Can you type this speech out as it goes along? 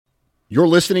You're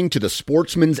listening to the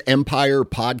Sportsman's Empire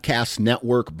Podcast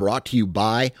Network, brought to you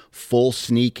by Full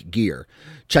Sneak Gear.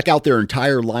 Check out their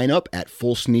entire lineup at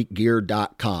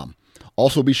fullsneakgear.com.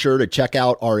 Also be sure to check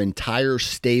out our entire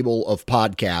stable of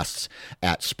podcasts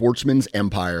at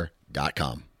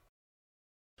sportsmansempire.com.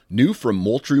 New from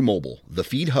Moultrie Mobile, the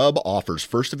Feed Hub offers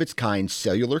first-of-its-kind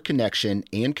cellular connection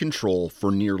and control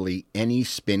for nearly any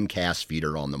spin cast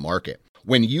feeder on the market.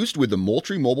 When used with the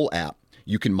Moultrie Mobile app,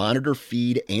 you can monitor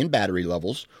feed and battery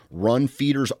levels, run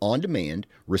feeders on demand,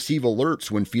 receive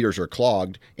alerts when feeders are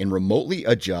clogged, and remotely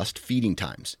adjust feeding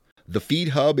times. The Feed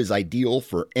Hub is ideal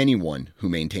for anyone who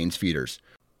maintains feeders.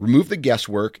 Remove the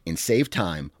guesswork and save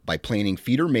time by planning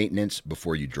feeder maintenance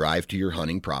before you drive to your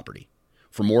hunting property.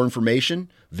 For more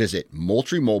information, visit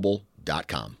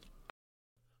MoultrieMobile.com.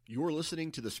 You're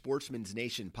listening to the Sportsman's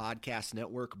Nation Podcast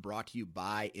Network, brought to you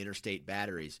by Interstate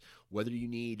Batteries. Whether you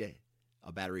need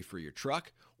a battery for your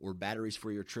truck or batteries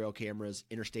for your trail cameras,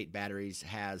 Interstate Batteries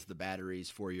has the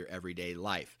batteries for your everyday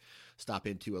life. Stop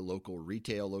into a local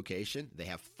retail location. They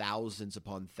have thousands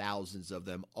upon thousands of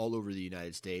them all over the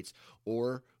United States,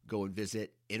 or go and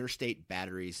visit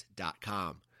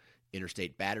interstatebatteries.com.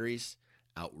 Interstate Batteries,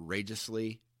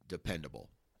 outrageously dependable.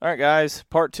 All right, guys,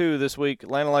 part 2 this week,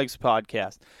 Atlanta Lakes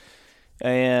podcast.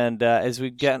 And as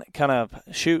we get kind of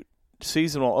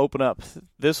season will open up,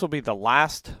 this will be the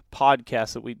last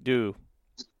podcast that we do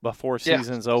before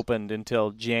season's opened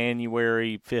until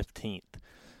January 15th.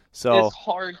 So it's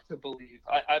hard to believe.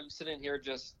 I'm sitting here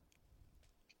just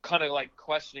kind of like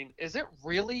questioning, is it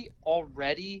really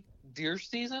already deer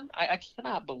season? I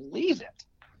cannot believe it.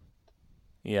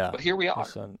 Yeah. But here we are.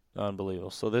 It's unbelievable.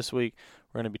 So this week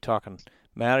we're going to be talking,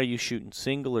 Matt, are you shooting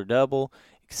single or double,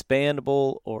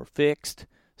 expandable or fixed,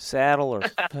 saddle or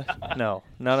no,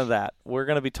 none of that. We're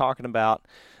going to be talking about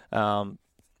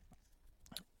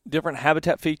different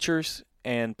habitat features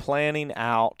and planning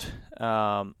out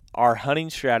our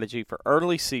hunting strategy for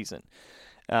early season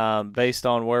based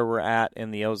on where we're at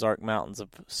in the Ozark Mountains of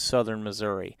southern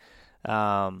Missouri. It's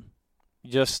going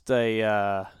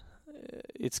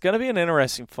to be an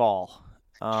interesting fall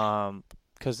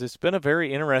because it's been a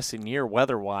very interesting year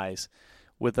weather-wise,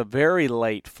 with a very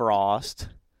late frost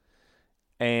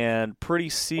and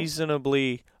pretty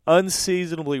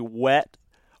unseasonably wet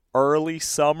early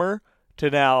summer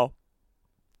to now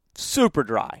super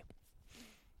dry.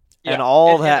 Yeah. And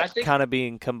all that kind of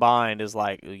being combined is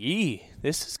like,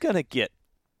 this is going to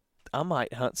I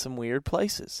might hunt some weird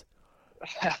places.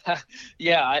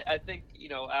 Yeah, I think,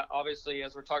 obviously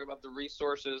as we're talking about the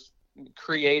resources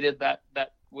created that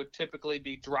would typically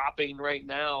be dropping right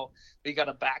now, we got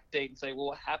to backdate and say, well,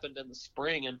 what happened in the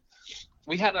spring? And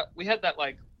we had that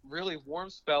like really warm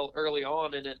spell early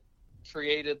on, and it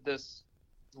created this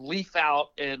leaf out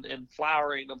and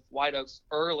flowering of white oaks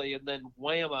early, and then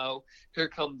whammo, here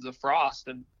comes the frost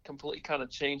and completely kind of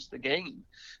changed the game.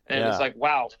 And It's like,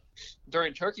 wow,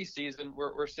 during turkey season,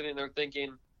 we're sitting there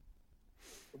thinking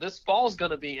this fall is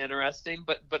going to be interesting,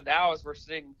 but now as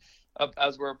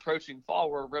we're approaching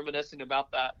fall, we're reminiscing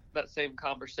about that same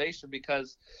conversation,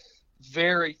 because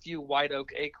very few white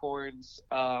oak acorns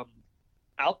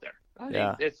out there. I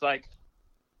mean, it's like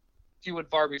few and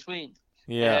far between.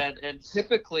 Yeah. And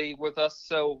typically with us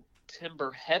so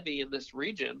timber heavy in this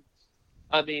region,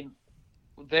 I mean,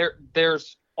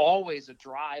 there's always a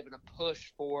drive and a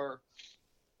push for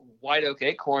white oak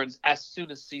acorns as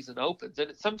soon as season opens.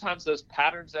 And sometimes those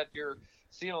patterns that you're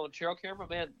seeing on the trail camera,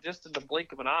 man, just in the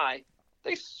blink of an eye,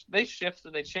 they shift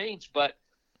and they change, but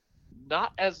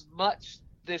not as much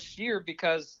this year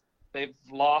because they've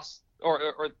lost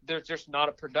or there's just not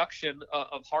a production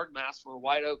of hard mass from a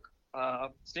white oak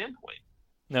standpoint.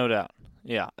 No doubt.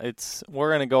 Yeah, we're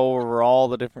going to go over all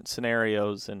the different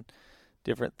scenarios and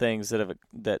different things that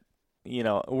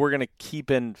we're going to keep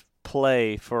in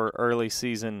play for early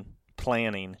season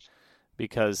planning,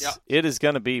 because it is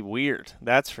going to be weird.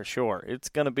 That's for sure. It's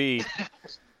going to be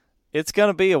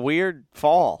a weird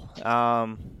fall.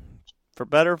 For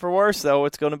better or for worse, though,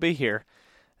 it's going to be here.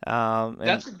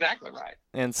 That's exactly right.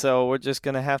 And so we're just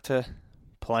going to have to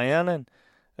plan and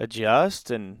adjust,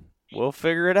 and we'll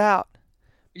figure it out.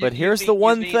 But here's the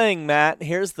one thing, Matt.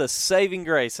 Here's the saving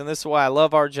grace, and this is why I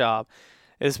love our job,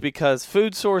 is because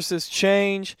food sources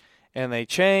change, and they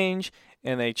change,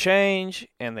 and they change,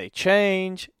 and they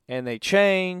change, and they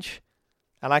change,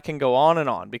 and I can go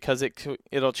on because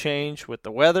it'll change with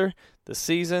the weather, the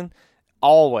season,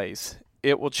 always.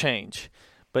 It will change.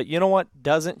 But you know what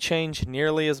doesn't change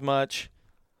nearly as much?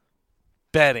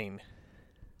 Bedding.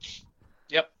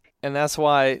 Yep. And that's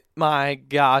why, my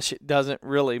gosh, it doesn't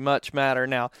really much matter.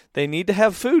 Now, they need to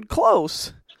have food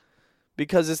close,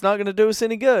 because it's not going to do us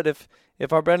any good if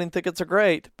if our bedding thickets are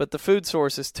great, but the food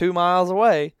source is 2 miles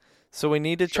away, so we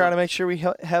need to try to make sure we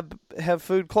have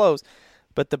food close.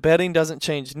 But the bedding doesn't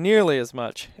change nearly as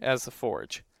much as the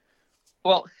forage.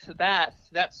 Well, that's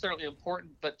certainly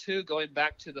important, but too, going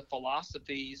back to the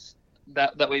philosophies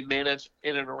that we manage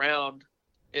in and around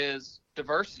is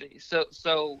diversity.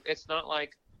 So it's not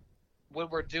like when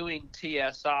we're doing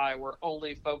TSI, we're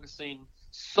only focusing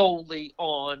solely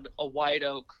on a white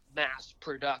oak mass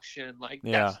production. Like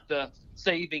that's the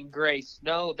saving grace.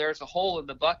 No, there's a hole in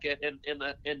the bucket, and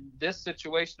in this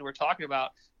situation we're talking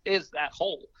about is that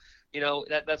hole.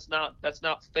 That's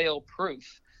not fail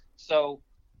proof. So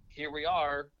here we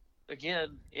are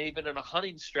again, even in a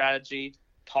hunting strategy,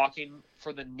 talking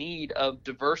for the need of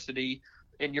diversity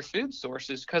in your food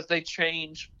sources, because they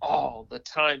change all the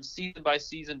time, season by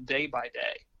season, day by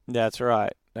day. That's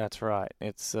right.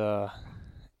 It's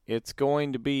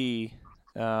going to be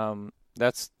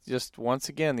that's just once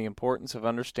again the importance of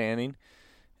understanding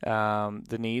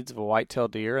the needs of a whitetail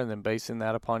deer and then basing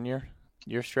that upon your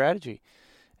strategy.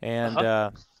 And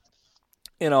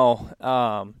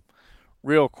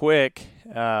real quick,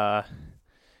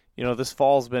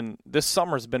 this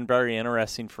summer's been very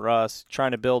interesting for us,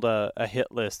 trying to build a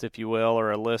hit list, if you will,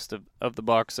 or a list of the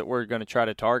bucks that we're going to try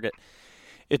to target.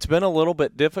 It's been a little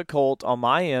bit difficult on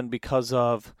my end because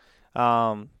of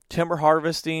timber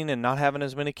harvesting and not having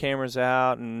as many cameras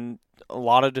out and a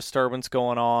lot of disturbance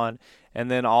going on.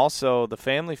 And then also the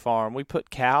family farm, we put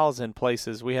cows in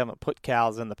places we haven't put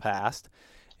cows in the past.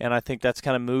 And I think that's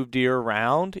kind of moved deer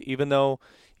around, even though,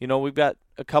 we've got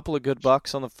a couple of good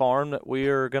bucks on the farm that we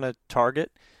are going to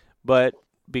target. But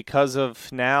because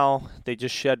of now, they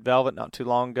just shed velvet not too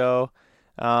long ago.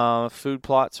 Food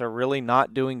plots are really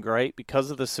not doing great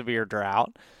because of the severe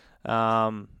drought.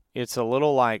 It's a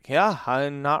little like,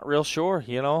 I'm not real sure.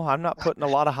 I'm not putting a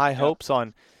lot of high hopes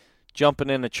on jumping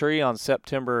in a tree on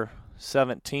September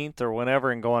 17th or whenever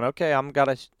and going, okay, I'm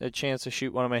got a chance to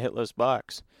shoot one of my hit list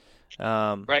bucks.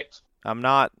 Right. I'm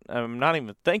not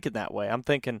even thinking that way. I'm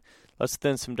thinking let's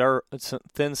thin some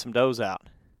does out.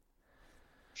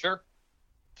 Sure.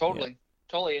 Totally.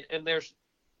 And there's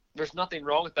nothing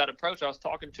wrong with that approach. I was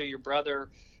talking to your brother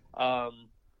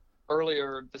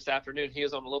earlier this afternoon. He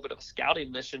was on a little bit of a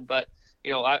scouting mission, but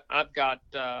I've got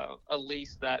a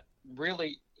lease that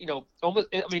really,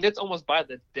 it's almost by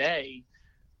the day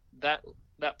that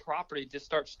property just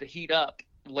starts to heat up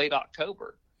late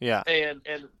October. Yeah. And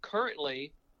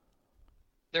currently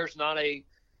there's not a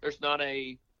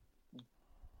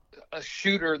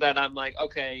shooter that I'm like,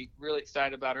 okay, really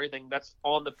excited about or anything that's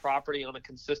on the property on a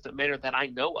consistent manner that I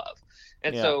know of.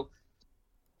 And so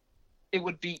it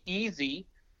would be easy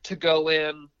to go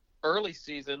in early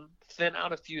season, thin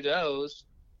out a few does,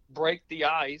 break the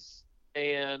ice,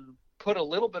 and put a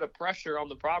little bit of pressure on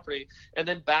the property and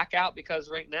then back out, because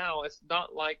right now it's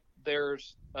not like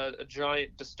there's a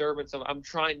giant disturbance of I'm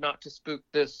trying not to spook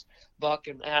this buck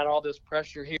and add all this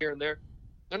pressure here and there.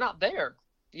 They're not there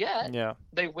yet. Yeah.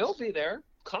 They will be there,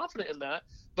 confident in that,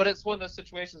 but it's one of those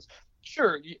situations,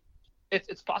 sure,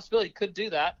 it's a possibility you could do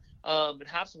that and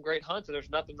have some great hunts, and there's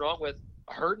nothing wrong with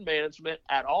herd management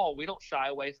at all. We don't shy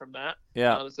away from that.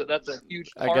 Yeah. So that's a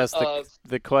huge part I guess of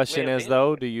the question is, management.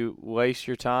 though, do you waste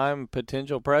your time,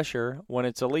 potential pressure, when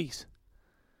it's a lease?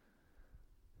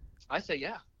 I say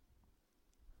yeah.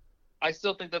 I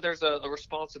still think that there's a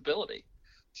responsibility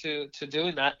to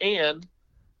doing that, and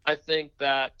I think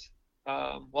that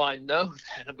I know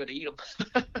that I'm going to eat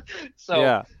them,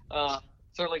 so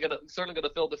certainly gonna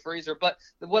fill the freezer. But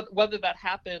whether that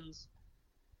happens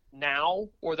now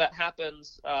or that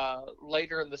happens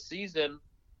later in the season,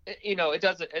 it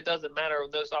doesn't matter.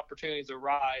 When those opportunities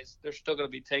arise, they're still going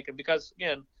to be taken, because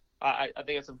again, I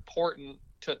think it's important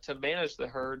to manage the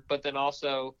herd, but then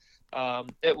also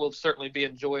it will certainly be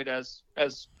enjoyed as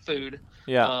food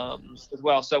as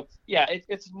well. So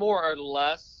it's more or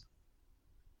less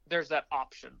there's that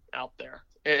option out there.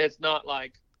 It's not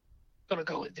like I'm gonna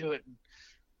go and do it and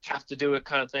have to do it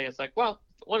kind of thing. It's like, well,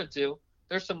 if I wanted to,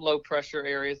 there's some low pressure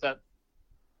areas that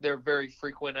they're very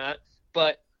frequent at,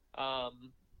 but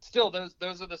still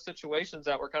those are the situations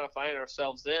that we're kind of finding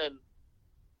ourselves in.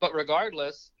 But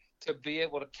regardless, to be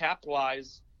able to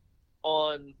capitalize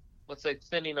on, let's say,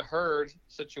 thinning a herd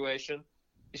situation,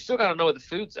 you still got to know where the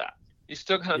food's at. You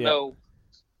still got to know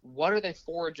what are they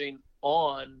foraging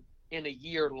on in a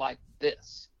year like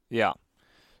this. Yeah.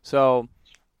 So,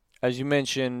 as you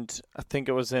mentioned, I think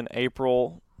it was in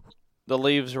April, the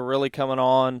leaves were really coming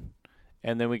on,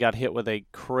 and then we got hit with a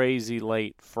crazy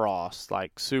late frost,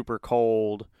 like super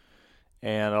cold,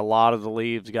 and a lot of the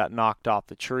leaves got knocked off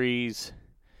the trees.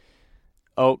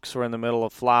 Oaks were in the middle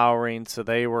of flowering, so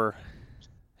they were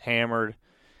hammered.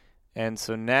 And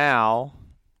so now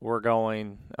we're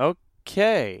going,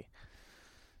 okay.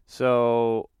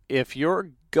 So if your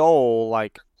goal,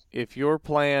 like if your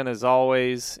plan is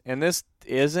always, and this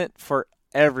isn't for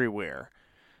everywhere,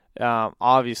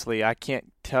 obviously I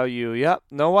can't tell you, yep,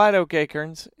 no white oak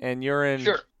acorns, and you're in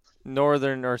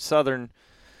northern or southern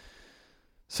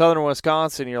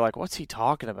Wisconsin, you're like, what's he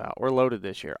talking about? We're loaded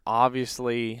this year.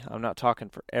 Obviously, I'm not talking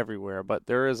for everywhere, but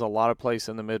there is a lot of places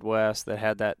in the Midwest that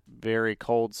had that very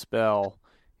cold spell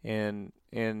in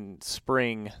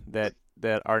spring that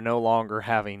are no longer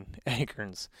having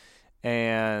acorns.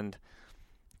 And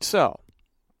so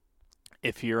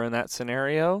if you're in that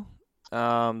scenario,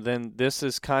 then this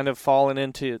is kind of falling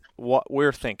into what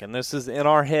we're thinking. This is in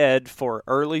our head for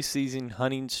early season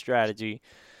hunting strategy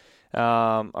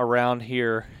around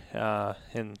here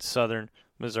in southern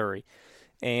Missouri.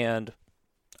 And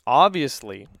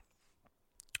obviously,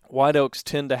 white oaks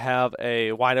tend to have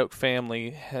a white oak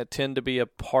family, tend to be a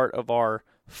part of our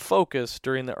focus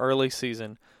during the early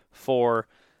season for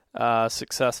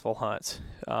successful hunts.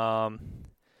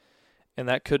 And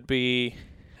that could be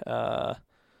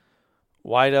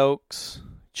white oaks,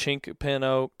 chinkapin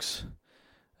oaks,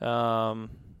 bur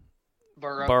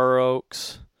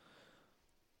oaks,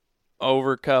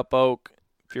 overcup oak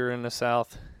if you're in the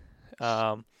south.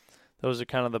 Those are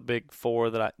kind of the big four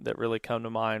that really come to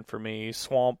mind for me.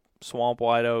 Swamp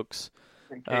white oaks.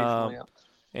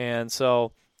 And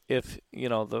so if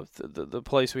the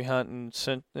place we hunt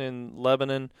in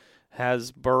Lebanon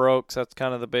has bur oaks, that's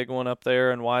kind of the big one up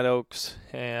there, and white oaks.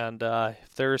 And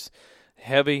if there's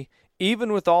heavy,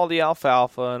 even with all the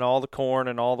alfalfa and all the corn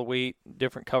and all the wheat,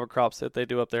 different cover crops that they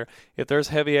do up there, if there's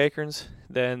heavy acorns,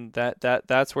 then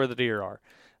that's where the deer are.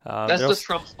 That's the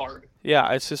trump card.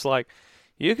 Yeah, it's just like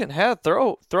you can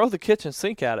throw the kitchen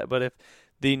sink at it, but if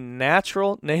the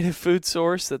natural native food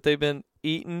source that they've been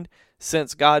eating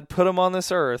since God put them on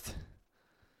this earth,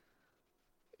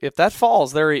 if that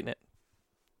falls, they're eating it.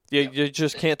 You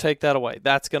just can't take that away.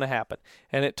 That's going to happen,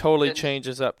 and it totally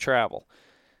changes up travel.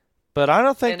 But I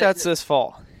don't think that's this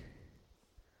fall.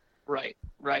 Right.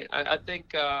 I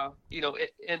think, and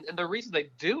the reason they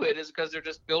do it is because they're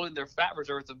just building their fat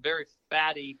reserve. It's a very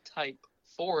fatty type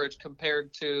forage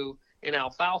compared to an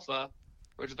alfalfa,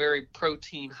 which is very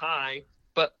protein high.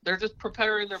 But they're just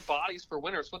preparing their bodies for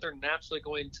winter. It's what they're naturally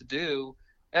going to do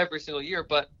every single year.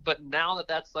 But now that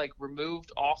that's like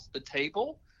removed off the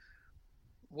table,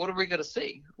 what are we going to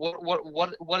see?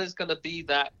 What is going to be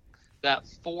that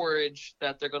forage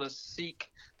that they're going to seek,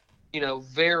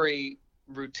 very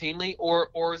routinely,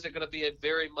 or is it going to be a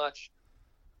very much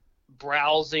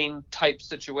browsing type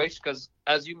situation? Because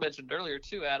as you mentioned earlier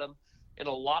too, Adam, in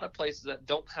a lot of places that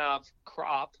don't have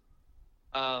crop,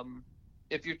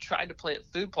 if you're trying to plant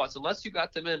food plots, unless you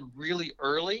got them in really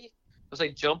early, let's say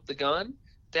jump the gun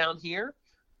down here,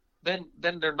 then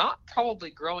they're not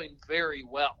probably growing very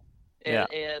well.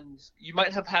 And you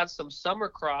might have had some summer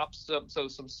crops, so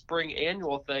some spring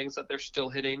annual things that they're still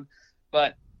hitting,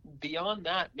 but beyond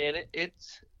that, man,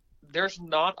 there's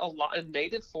not a lot in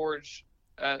native forage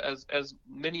as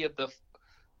many of the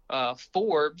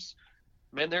forbs.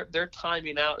 Man, they're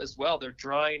timing out as well. They're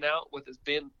drying out with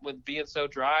being so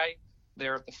dry.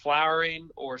 They're at the flowering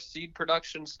or seed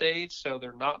production stage, so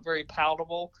they're not very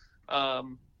palatable.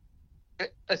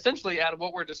 Essentially, Adam,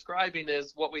 what we're describing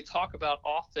is what we talk about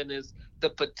often is the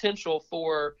potential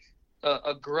for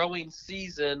a growing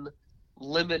season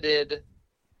limited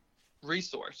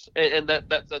resource, and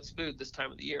that's food this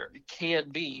time of the year. It can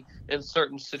be in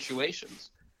certain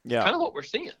situations. Yeah, kind of what we're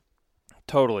seeing.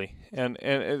 Totally, and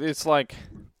it's like,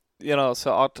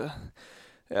 so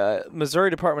Missouri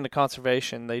Department of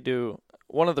Conservation, they do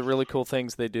one of the really cool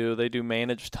things they do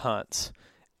managed hunts,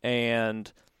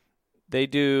 and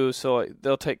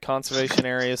they'll take conservation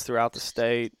areas throughout the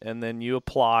state, and then you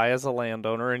apply as a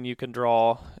landowner, and you can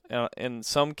draw, in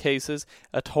some cases,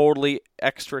 a totally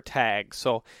extra tag.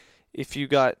 So if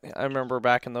I remember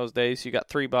back in those days, you got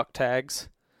 $3 tags,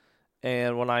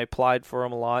 and when I applied for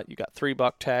them a lot, you got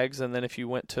 $3 tags, and then if you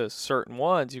went to certain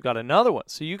ones, you got another one.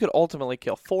 So you could ultimately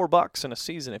kill $4 in a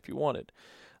season if you wanted.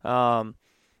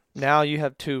 Now you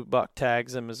have $2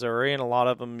 tags in Missouri, and a lot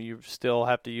of them you still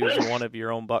have to use one of your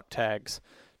own buck tags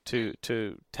to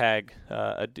tag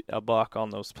a buck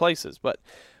on those places. But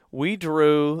we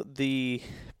drew the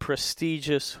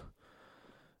prestigious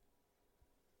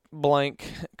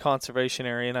blank conservation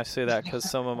area, and I say that because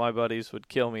some of my buddies would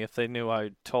kill me if they knew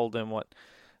I told them what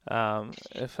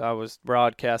if I was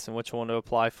broadcasting which one to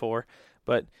apply for.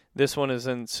 But this one is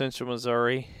in central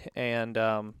Missouri, and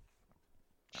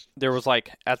there was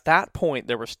at that point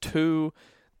there was 2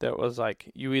 that was like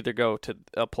you either go to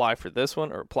apply for this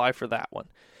one or apply for that one,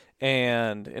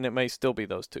 and it may still be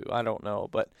those two. I don't know,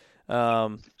 but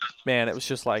man, it was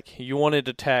just like you wanted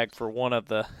to tag for one of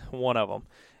them,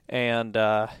 and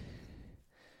the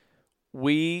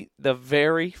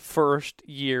very first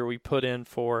year we put in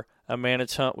for a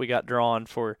managed hunt, we got drawn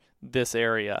for this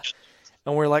area,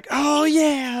 and we're like, oh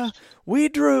yeah, we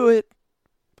drew it.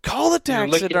 Call the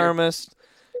taxidermist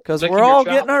because we're all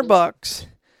getting our bucks.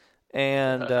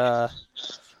 And I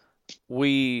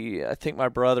think my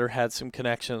brother had some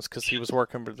connections because he was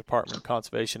working for the Department of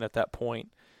Conservation at that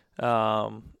point.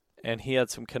 And he had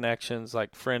some connections,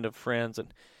 like friend of friends,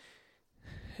 and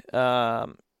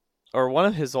or one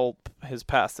of his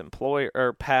past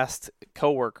past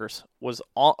coworkers was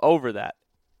over that,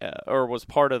 or was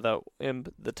part of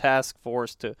the task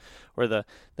force or the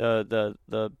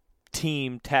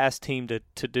task team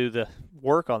to do the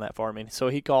work on that farming. So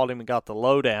he called him and got the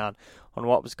lowdown on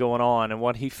what was going on, and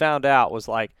what he found out was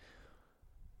like,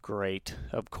 great,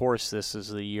 of course this is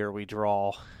the year we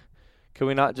draw. Can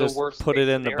we not just put it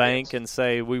in the bank and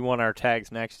say we want our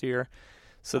tags next year?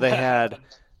 So they had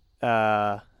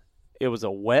it was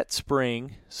a wet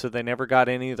spring, so they never got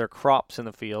any of their crops in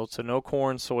the field, so no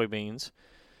corn, soybeans.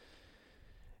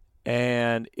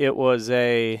 And it was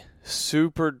a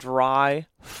super dry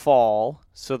fall,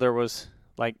 so there was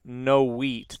like no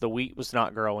wheat. The wheat was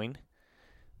not growing.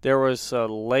 There was a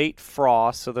late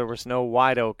frost, so there was no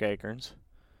white oak acorns.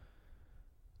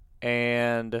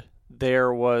 And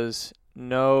there was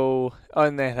no,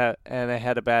 and they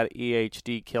had a bad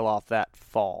EHD kill off that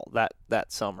fall,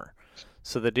 that summer.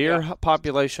 So the deer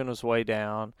population was way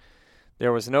down.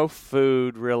 There was no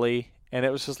food really, and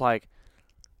it was just like,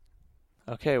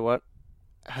 okay,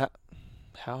 how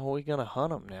are we going to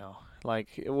hunt them now?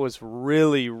 Like, it was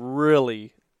really,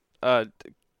 really gut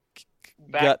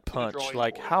punch.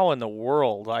 Like, how in the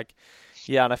world? Like,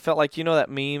 yeah, and I felt like, that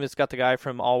meme, it's got the guy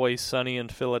from Always Sunny in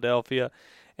Philadelphia,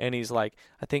 and he's like,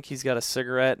 I think he's got a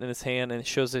cigarette in his hand, and it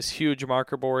shows this huge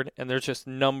marker board, and there's just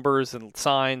numbers and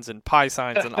signs and pi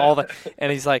signs and all that,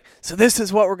 and he's like, so this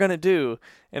is what we're going to do,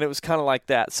 and it was kind of like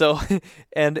that. So,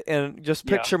 and just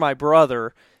picture my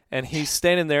brother, and he's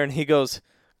standing there, and he goes,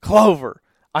 clover,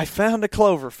 I found a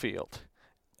clover field,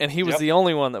 and he was the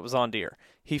only one that was on deer.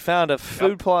 He found a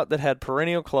food plot that had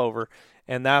perennial clover,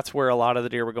 and that's where a lot of the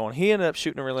deer were going. He ended up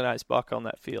shooting a really nice buck on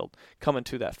that field, coming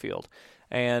to that field.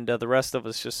 And the rest of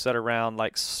us just sat around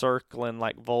like circling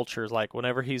like vultures. Like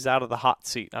whenever he's out of the hot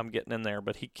seat, I'm getting in there.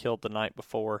 But he killed the night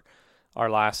before our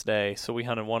last day, so we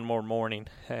hunted one more morning.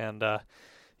 And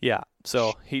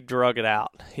so he drug it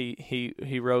out.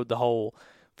 He rode the hole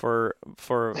for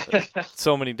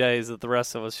so many days that the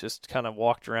rest of us just kind of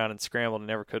walked around and scrambled and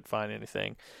never could find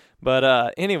anything.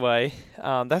 But anyway,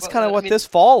 that's kind of what this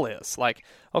fall is. Like,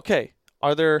 okay,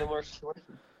 are there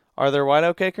white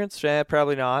oak acorns?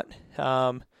 Probably not.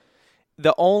 So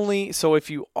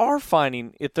if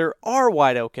there are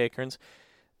white oak acorns,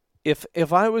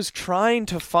 if I was trying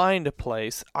to find a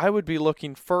place, I would be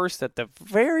looking first at the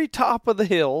very top of the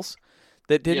hills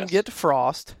that didn't get to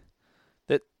frost,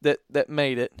 that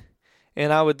made it,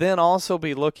 and I would then also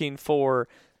be looking for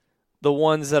the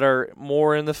ones that are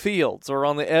more in the fields or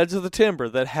on the edge of the timber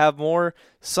that have more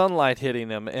sunlight hitting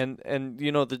them, and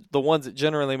the ones that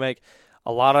generally make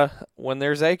a lot of, when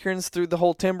there's acorns through the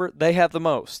whole timber, they have the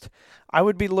most. I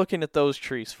would be looking at those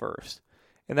trees first.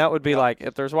 And that would be like,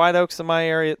 if there's white oaks in my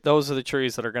area, those are the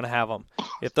trees that are going to have them.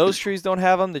 If those trees don't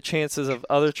have them, the chances of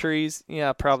other trees,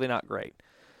 probably not great.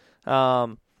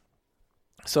 So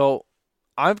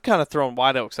I've kind of thrown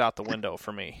white oaks out the window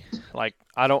for me. Like,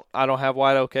 I don't have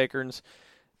white oak acorns.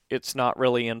 It's not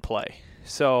really in play.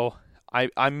 So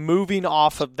I'm moving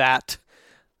off of that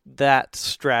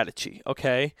strategy,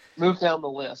 okay? Move down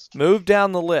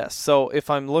the list. So if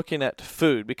I'm looking at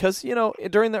food, because,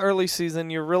 during the early season,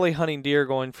 you're really hunting deer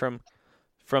going from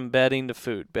bedding to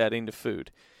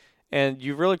food. And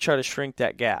you really try to shrink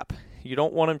that gap. You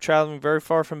don't want them traveling very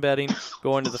far from bedding,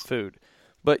 going to the food.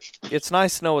 But it's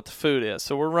nice to know what the food is.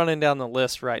 So we're running down the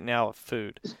list right now of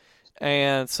food.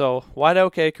 And so white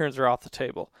oak acorns are off the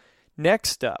table.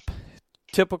 Next up,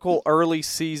 typical early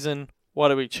season, what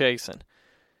are we chasing?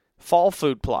 Fall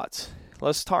food plots.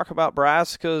 Let's talk about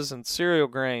brassicas and cereal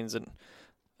grains and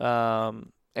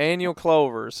annual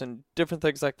clovers and different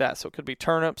things like that. So it could be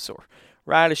turnips or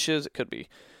radishes. It could be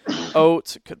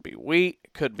oats. It could be wheat.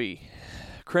 It could be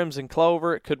crimson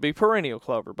clover. It could be perennial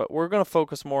clover. But we're going to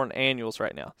focus more on annuals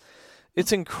right now.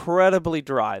 It's incredibly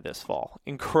dry this fall.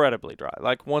 Incredibly dry.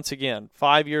 Like, once again,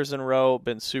 5 years in a row,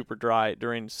 been super dry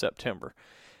during September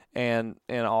and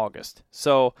August.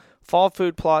 So fall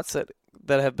food plots that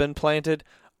have been planted,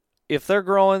 if they're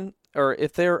growing or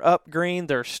if they're up green,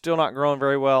 they're still not growing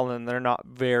very well and they're not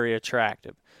very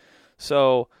attractive.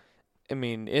 So, I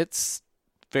mean, it's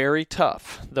very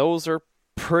tough. Those are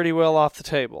pretty well off the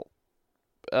table.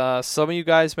 Some of you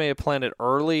guys may have planted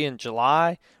early in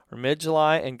July or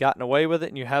mid-July and gotten away with it,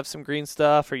 and you have some green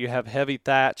stuff, or you have heavy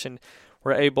thatch and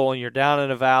and you're down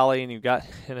in a valley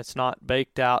and it's not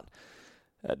baked out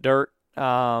dirt.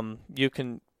 You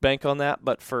can bank on that,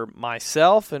 but for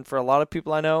myself and for a lot of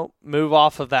people I know, move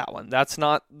off of that one. That's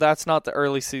not the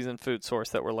early season food source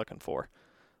that we're looking for.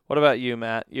 What about you,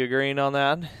 Matt? You agreeing on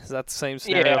that? Is that the same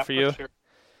scenario for you? Sure.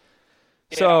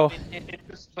 Yeah, so it's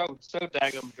just so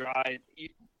daggum dry.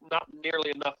 Not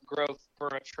nearly enough growth for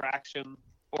attraction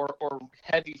or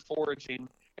heavy foraging.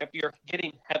 If you're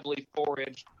getting heavily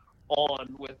foraged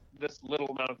on with this little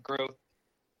amount of growth,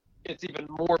 it's even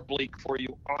more bleak for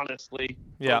you, honestly,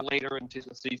 for later into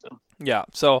the season. Yeah,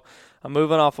 so I'm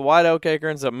moving off of white oak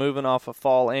acorns. I'm moving off of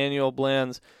fall annual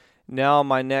blends. Now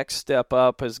my next step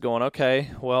up is going,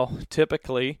 okay, well,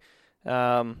 typically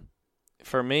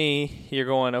for me, you're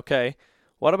going, okay,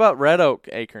 what about red oak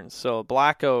acorns? So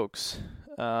black oaks,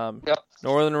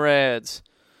 northern reds,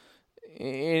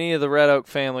 any of the red oak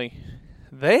family,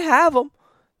 they have them.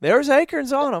 There's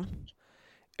acorns on them.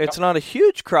 It's not a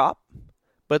huge crop,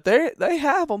 but they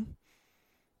have them.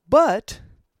 But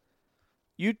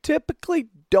you typically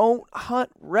don't hunt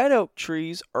red oak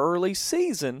trees early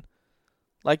season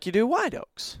like you do white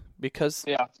oaks because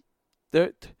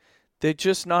they're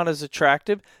just not as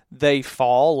attractive. They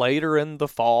fall later in the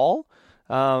fall.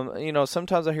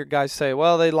 Sometimes I hear guys say,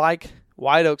 well, they like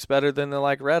white oaks better than they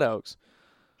like red oaks.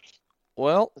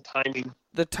 Well,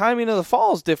 the timing of the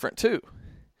fall is different too.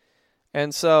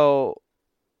 And so,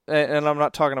 and I'm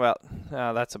not talking about,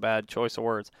 that's a bad choice of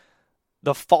words.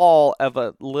 The fall of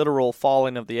a literal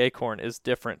falling of the acorn is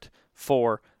different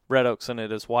for red oaks than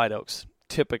it is white oaks,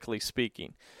 typically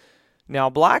speaking. Now,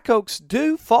 black oaks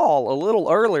do fall a little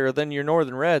earlier than your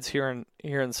northern reds here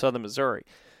in southern Missouri.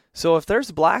 So if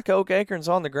there's black oak acorns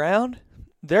on the ground,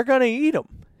 they're going to eat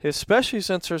them, especially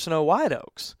since there's no white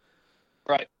oaks.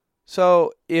 Right.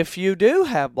 So if you do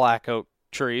have black oak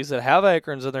trees that have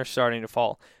acorns and they're starting to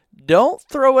fall, don't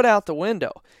throw it out the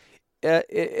window.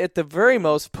 At the very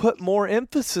most, put more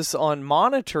emphasis on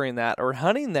monitoring that or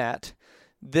hunting that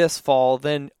this fall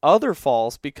than other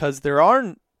falls, because there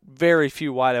are very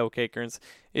few white oak acorns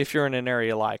if you're in an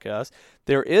area like us.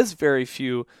 There is very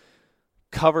few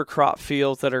cover crop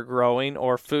fields that are growing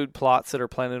or food plots that are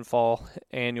planted in fall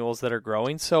annuals that are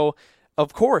growing. So,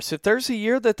 of course, if there's a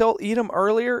year that they'll eat them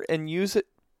earlier and use it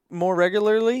more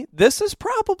regularly, this is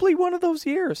probably one of those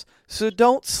years. So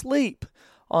don't sleep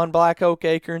on black oak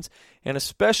acorns, and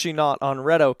especially not on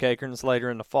red oak acorns later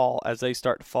in the fall as they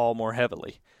start to fall more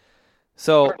heavily.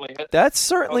 So that's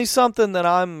certainly something that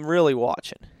I'm really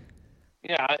watching.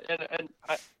 Yeah, and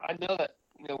I know that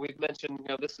we've mentioned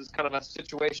this is kind of a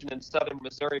situation in southern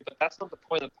Missouri, but that's not the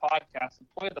point of the podcast. The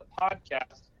point of the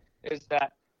podcast is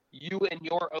that you in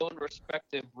your own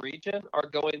respective region are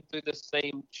going through the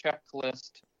same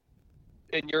checklist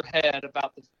in your head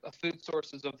about the food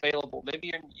sources available.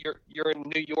 Maybe you're in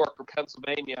New York or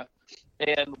Pennsylvania,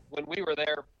 and when we were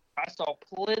there, I saw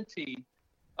plenty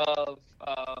of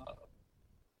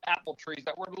apple trees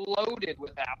that were loaded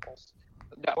with apples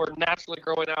that were naturally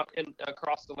growing out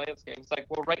across the landscape. It's like,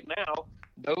 well, right now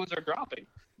those are dropping.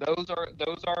 Those are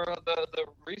the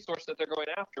resource that they're going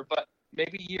after. But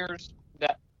maybe years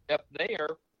that up there,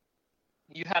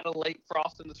 you had a late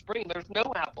frost in the spring. There's no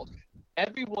apples.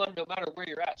 Everyone, no matter where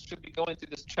you're at, should be going through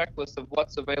this checklist of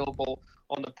what's available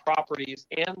on the properties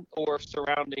and or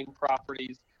surrounding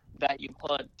properties that you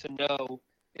hunt to know,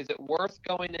 is it worth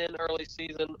going in early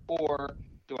season, or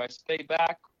do I stay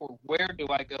back, or where do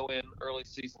I go in early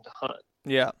season to hunt?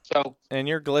 Yeah. So, and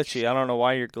you're glitchy. I don't know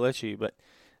why you're glitchy, but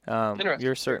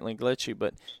you're certainly glitchy.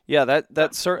 But yeah,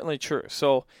 that's certainly true.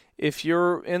 So if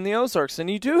you're in the Ozarks, then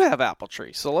you do have apple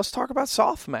trees. So let's talk about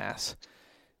soft mass.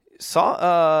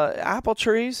 Apple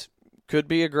trees could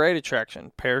be a great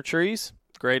attraction. Pear trees,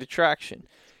 great attraction.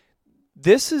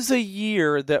 This is a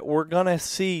year that we're going to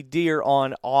see deer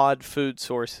on odd food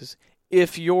sources.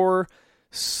 If your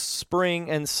spring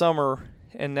and summer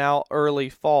and now early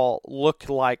fall look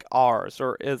like ours,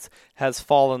 or has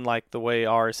fallen like the way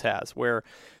ours has, where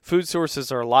food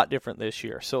sources are a lot different this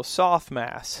year. So soft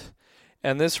mass.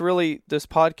 And this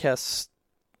podcast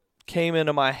came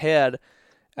into my head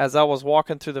as I was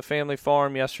walking through the family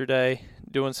farm yesterday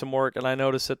doing some work, and I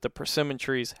noticed that the persimmon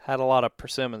trees had a lot of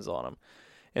persimmons on them.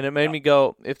 And it made me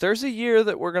go, if there's a year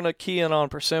that we're going to key in on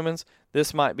persimmons,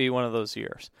 this might be one of those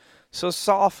years. So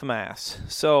soft mass.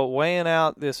 So weighing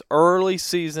out this early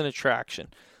season attraction.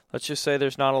 let's just say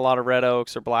there's not a lot of red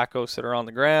oaks or black oaks that are on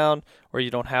the ground, or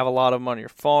you don't have a lot of them on your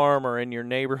farm or in your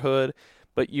neighborhood,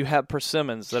 but you have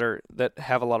persimmons that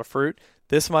have a lot of fruit.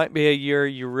 This might be a year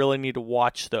you really need to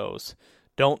watch those.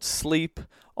 Don't sleep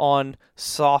on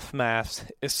softmax,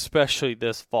 especially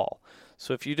this fall.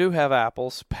 So if you do have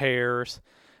apples, pears,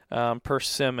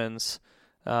 persimmons,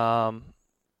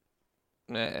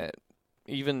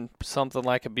 even something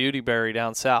like a beautyberry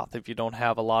down south, if you don't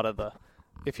have a lot of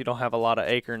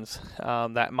acorns,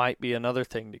 that might be another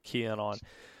thing to key in on.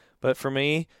 But for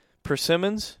me,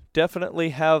 persimmons definitely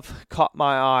have caught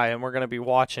my eye, and we're going to be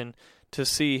watching to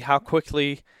see how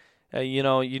quickly,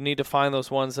 you need to find those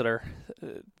ones that are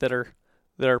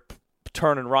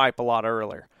turning ripe a lot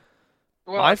earlier.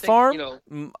 Well, my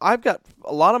farm, I've got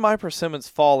a lot of my persimmons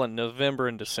fall in November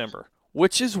and December,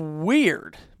 which is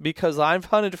weird because I've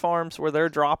hunted farms where they're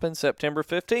dropping September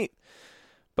 15th.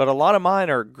 But a lot of mine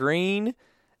are green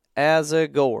as a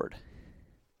gourd.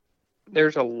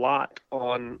 There's a lot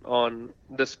on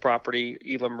this property,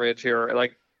 Elam Ridge here.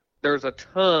 Like, there's a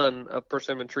ton of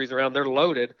persimmon trees around. They're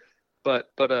loaded,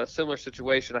 but a similar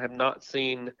situation. I have not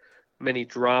seen many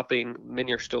dropping.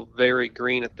 Many are still very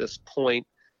green at this point.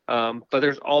 But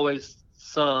there's always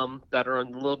some that are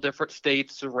in little different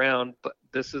states around. But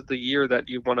this is the year that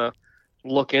you want to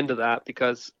look into that,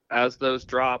 because as those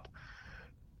drop,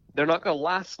 they're not going to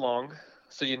last long.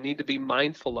 So you need to be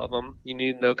mindful of them. You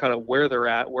need to know kind of where they're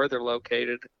at, where they're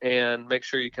located, and make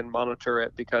sure you can monitor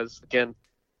it, because, again,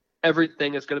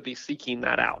 everything is going to be seeking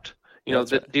that out.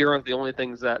 The deer aren't the only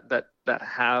things that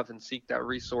have and seek that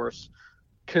resource.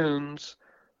 Coons,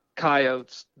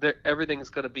 coyotes, everything is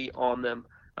going to be on them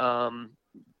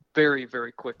very,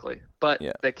 very quickly. But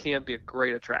they can be a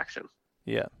great attraction.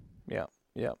 Yeah.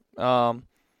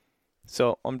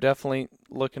 So I'm definitely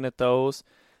looking at those.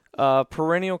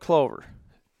 Perennial clover.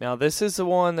 Now, this is the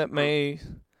one that may,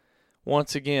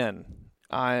 once again,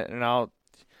 I'll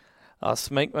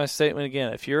make my statement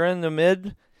again. If you're in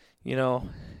the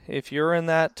if you're in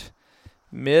that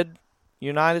mid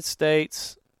United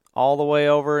States, all the way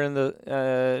over in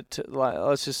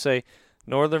let's just say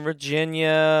Northern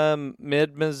Virginia,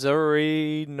 mid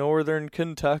Missouri, Northern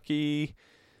Kentucky,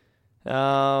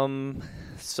 Southern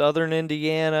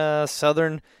Indiana,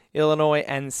 Southern Illinois,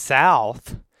 and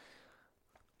South,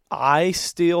 I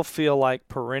still feel like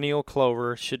perennial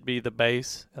clover should be the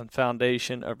base and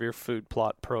foundation of your food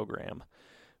plot program,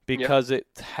 because it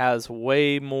has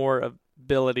way more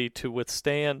ability to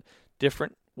withstand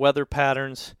different weather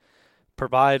patterns,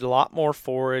 provide a lot more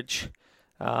forage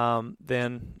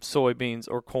than soybeans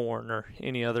or corn or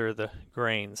any other of the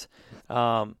grains.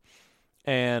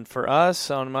 And for us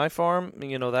on my farm,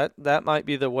 that might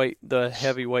be the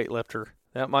heavy weight lifter.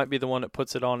 That might be the one that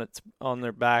puts it on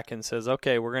their back and says,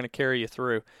 okay, we're going to carry you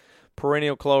through.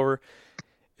 Perennial clover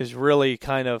is really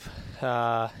kind of,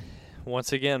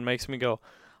 once again, makes me go,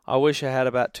 I wish I had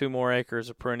about 2 more acres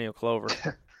of perennial clover.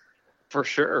 For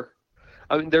sure.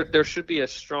 I mean, there should be a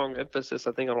strong emphasis,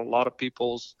 I think, on a lot of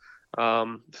people's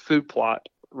food plot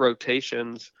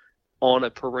rotations on a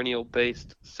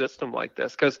perennial-based system like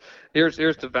this. Because here's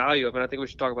the value of it. I think we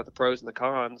should talk about the pros and the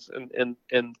cons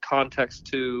in context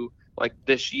to, like,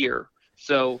 this year.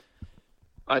 So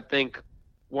I think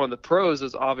one of the pros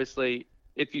is, obviously,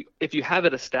 if you have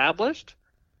it established,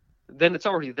 then it's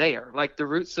already there. Like, the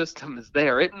root system is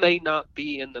there. It may not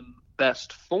be in the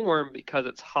best form because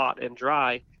it's hot and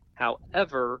dry.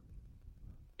 However,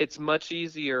 it's much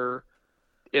easier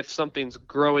if something's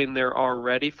growing there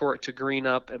already for it to green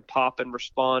up and pop and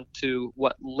respond to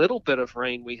what little bit of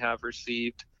rain we have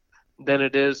received than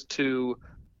it is to,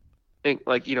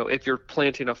 if you're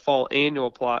planting a fall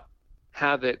annual plot,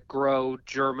 have it grow,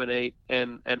 germinate,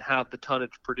 and have the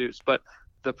tonnage produced. But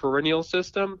the perennial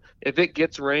system, if it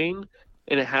gets rain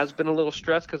and it has been a little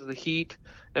stressed because of the heat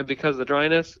and because of the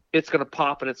dryness, it's going to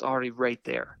pop and it's already right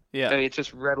there. Yeah. I mean, it's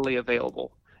just readily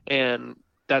available. And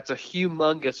that's a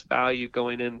humongous value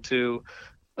going into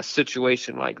a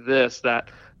situation like this that,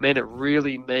 man, it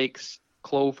really makes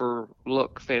clover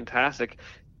look fantastic.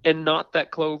 And not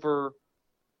that clover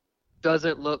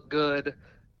doesn't look good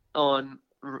on,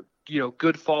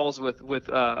 good falls with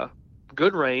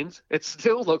good rains. It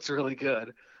still looks really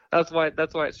good. That's why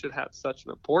it should have such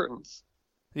an importance.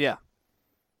 Yeah,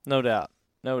 no doubt.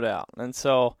 And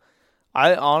so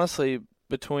I honestly,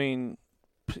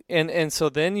 and so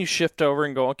then you shift over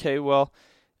and go, okay, well,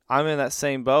 I'm in that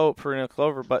same boat, perennial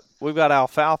clover, but we've got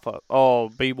alfalfa. Oh,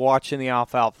 be watching the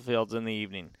alfalfa fields in the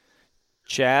evening.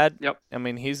 Chad, I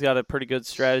mean, he's got a pretty good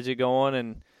strategy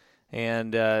going,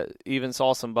 and even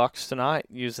saw some bucks tonight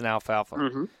using alfalfa.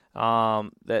 Mm-hmm.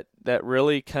 That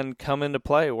really can come into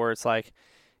play, where it's like,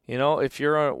 if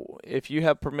you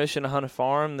have permission to hunt a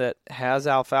farm that has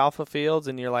alfalfa fields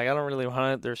and you're like, I don't really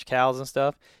hunt it, there's cows and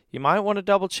stuff, you might want to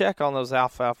double check on those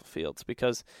alfalfa fields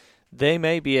because they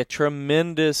may be a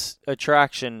tremendous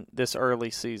attraction this early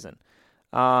season.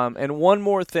 And one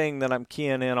more thing that I'm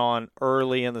keying in on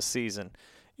early in the season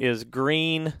is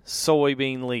green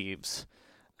soybean leaves.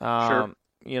 Sure.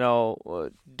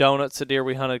 Donuts, a deer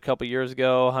we hunted a couple years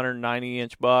ago,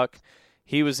 190-inch buck.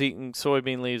 He was eating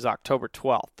soybean leaves October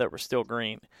 12th that were still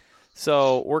green.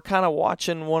 So we're kind of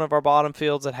watching one of our bottom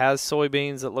fields that has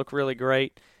soybeans that look really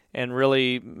great and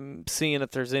really seeing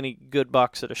if there's any good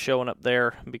bucks that are showing up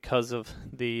there because of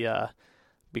the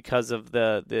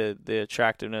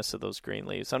attractiveness of those green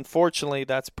leaves. Unfortunately,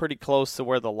 that's pretty close to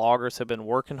where the loggers have been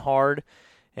working hard.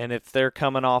 And if they're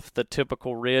coming off the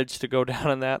typical ridge to go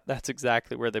down in that's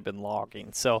exactly where they've been logging.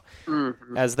 So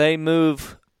as they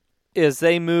move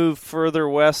further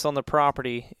west on the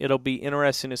property, it'll be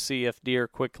interesting to see if deer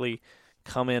quickly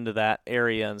come into that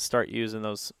area and start using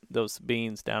those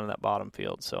beans down in that bottom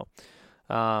field. So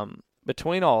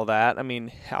between all that, I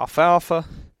mean, alfalfa,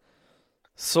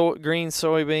 green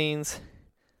soybeans,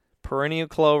 perennial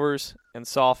clovers, and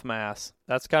soft mass.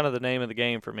 That's kind of the name of the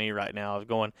game for me right now, of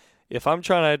going, if I'm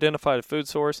trying to identify the food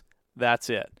source, that's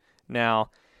it. Now,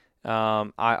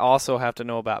 I also have to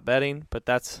know about bedding, but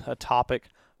that's a topic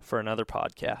for another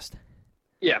podcast.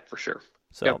 Yeah, for sure.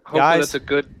 So, hopefully guys, that's a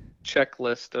good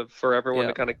checklist for everyone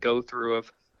to kind of go through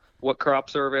of what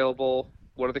crops are available,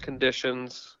 what are the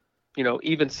conditions,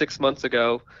 even 6 months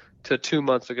ago to 2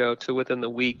 months ago to within the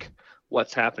week,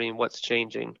 what's happening, what's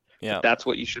changing. Yeah. That's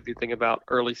what you should be thinking about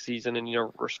early season in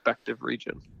your respective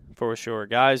region. For sure.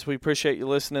 Guys, we appreciate you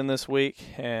listening this week,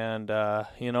 and,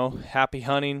 happy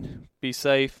hunting, be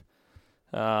safe,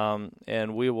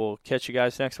 and we will catch you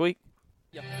guys next week.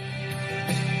 Yep.